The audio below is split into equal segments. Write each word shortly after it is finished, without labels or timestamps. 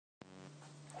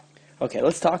Okay,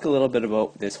 let's talk a little bit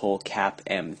about this whole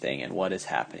CAPM thing and what is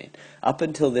happening. Up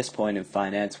until this point in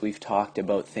finance, we've talked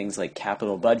about things like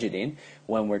capital budgeting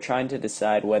when we're trying to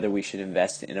decide whether we should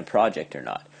invest in a project or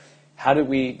not. How did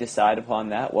we decide upon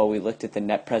that? Well, we looked at the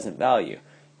net present value.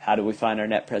 How do we find our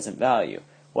net present value?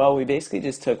 Well, we basically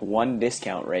just took one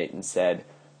discount rate and said,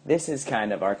 this is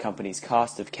kind of our company's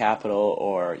cost of capital,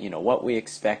 or what we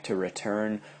expect to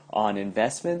return on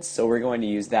investments. So we're going to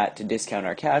use that to discount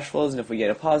our cash flows, and if we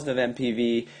get a positive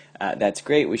NPV, that's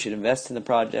great, we should invest in the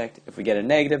project. If we get a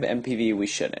negative NPV, we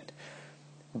shouldn't.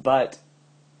 But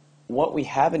what we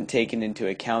haven't taken into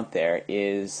account there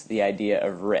is the idea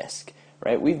of risk,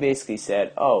 right? We've basically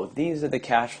said, oh, these are the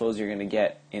cash flows you're going to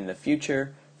get in the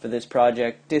future for this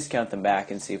project, discount them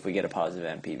back and see if we get a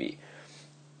positive NPV.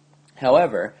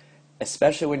 However,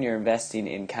 especially when you're investing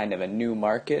in kind of a new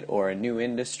market or a new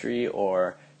industry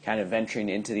or kind of venturing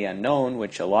into the unknown,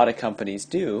 which a lot of companies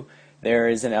do, there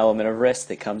is an element of risk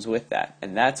that comes with that.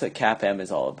 And that's what CAPM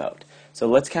is all about. So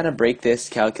let's kind of break this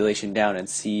calculation down and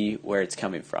see where it's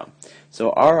coming from.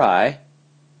 So RI,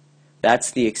 that's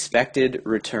the expected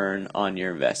return on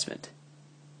your investment.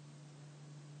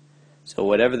 So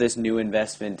whatever this new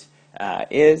investment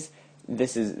is,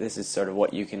 this is sort of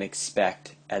what you can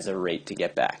expect as a rate to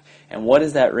get back. And what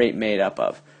is that rate made up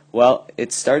of? Well,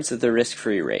 it starts at the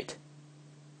risk-free rate.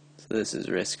 So this is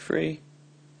risk-free,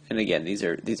 and again, these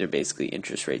are basically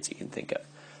interest rates you can think of.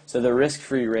 So the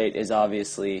risk-free rate is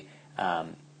obviously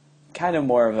kind of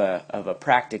more of a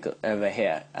practical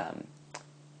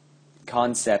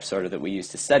concept sort of that we use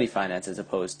to study finance as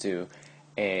opposed to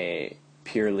a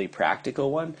purely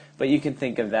practical one. But you can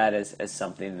think of that as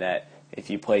something that if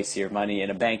you place your money in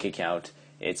a bank account,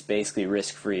 it's basically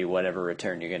risk-free whatever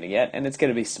return you're going to get, and it's going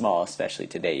to be small, especially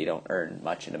today. You don't earn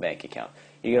much in a bank account.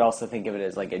 You could also think of it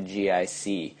as like a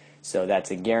GIC, so that's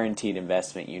a guaranteed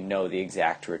investment. You know the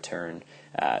exact return,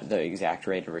 the exact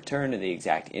rate of return, and the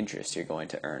exact interest you're going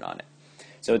to earn on it.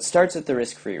 So it starts at the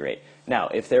risk-free rate. Now,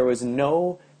 if there was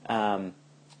no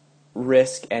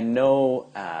risk and no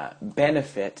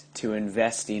benefit to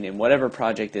investing in whatever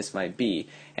project this might be,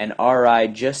 and RI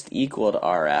just equaled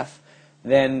RF,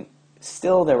 then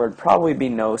still there would probably be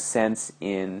no sense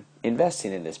in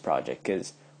investing in this project,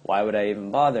 because why would I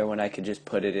even bother when I could just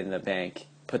put it in the bank,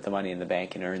 put the money in the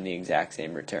bank and earn the exact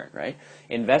same return, right?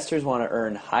 Investors want to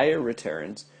earn higher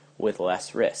returns with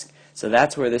less risk. So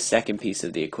that's where the second piece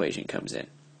of the equation comes in.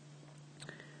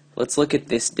 Let's look at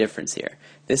this difference here.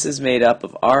 This is made up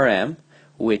of RM,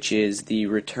 which is the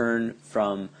return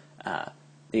from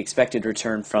the expected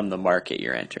return from the market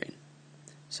you're entering.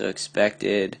 So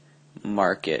expected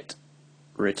market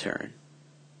return.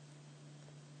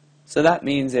 So that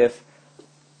means if,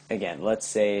 again, let's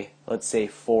say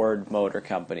Ford Motor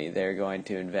Company, they're going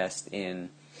to invest in,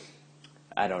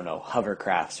 I don't know,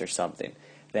 hovercrafts or something,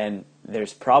 then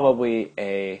there's probably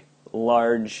a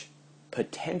large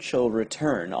potential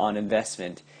return on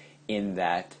investment in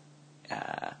that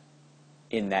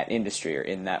industry or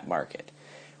in that market.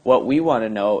 What we want to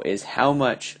know is how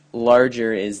much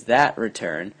larger is that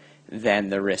return than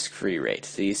the risk-free rate.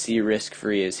 So you see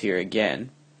risk-free is here again,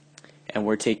 and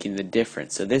we're taking the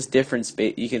difference. So this difference,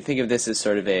 you can think of this as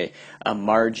sort of a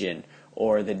margin,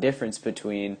 or the difference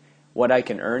between what I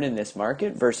can earn in this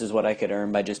market versus what I could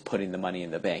earn by just putting the money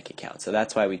in the bank account. So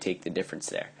that's why we take the difference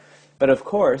there. But of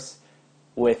course,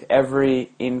 with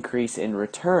every increase in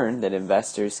return that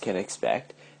investors can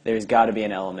expect, there's got to be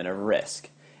an element of risk.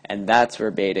 And that's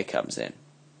where beta comes in.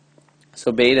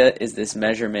 So beta is this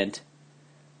measurement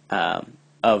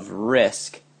of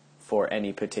risk for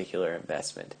any particular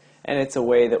investment. And it's a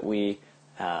way that we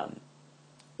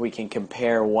can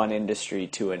compare one industry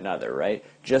to another, right?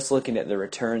 Just looking at the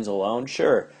returns alone,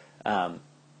 sure,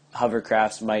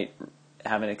 hovercrafts might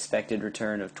have an expected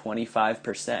return of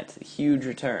 25%, a huge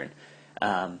return.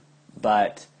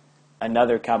 But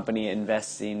another company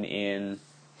investing in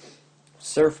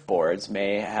surfboards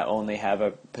may only have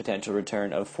a potential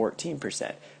return of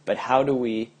 14%. But how do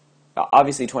we,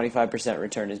 obviously 25%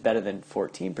 return is better than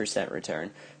 14%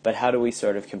 return, but how do we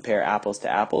sort of compare apples to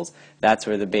apples? That's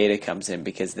where the beta comes in,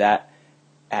 because that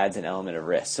adds an element of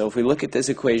risk. So if we look at this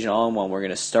equation all in one, we're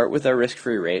going to start with our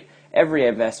risk-free rate. Every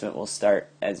investment will start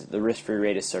as the risk-free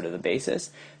rate is sort of the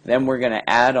basis. Then we're going to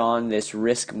add on this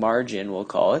risk margin, we'll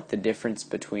call it, the difference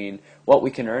between what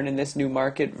we can earn in this new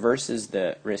market versus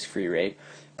the risk-free rate.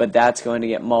 But that's going to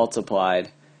get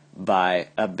multiplied by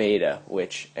a beta,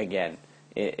 which, again,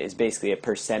 is basically a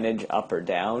percentage up or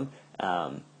down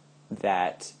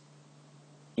that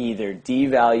either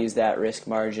devalues that risk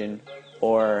margin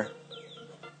or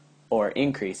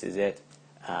increases it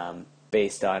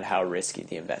based on how risky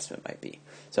the investment might be.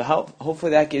 So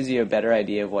hopefully that gives you a better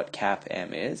idea of what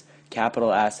CAPM is,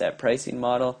 capital asset pricing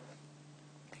model.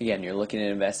 Again, you're looking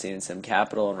at investing in some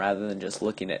capital, and rather than just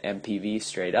looking at MPV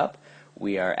straight up,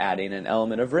 we are adding an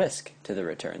element of risk to the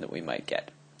return that we might get.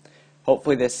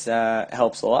 Hopefully this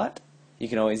helps a lot. You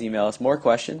can always email us more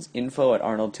questions,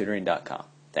 info@arnoldtutoring.com.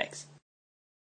 Thanks.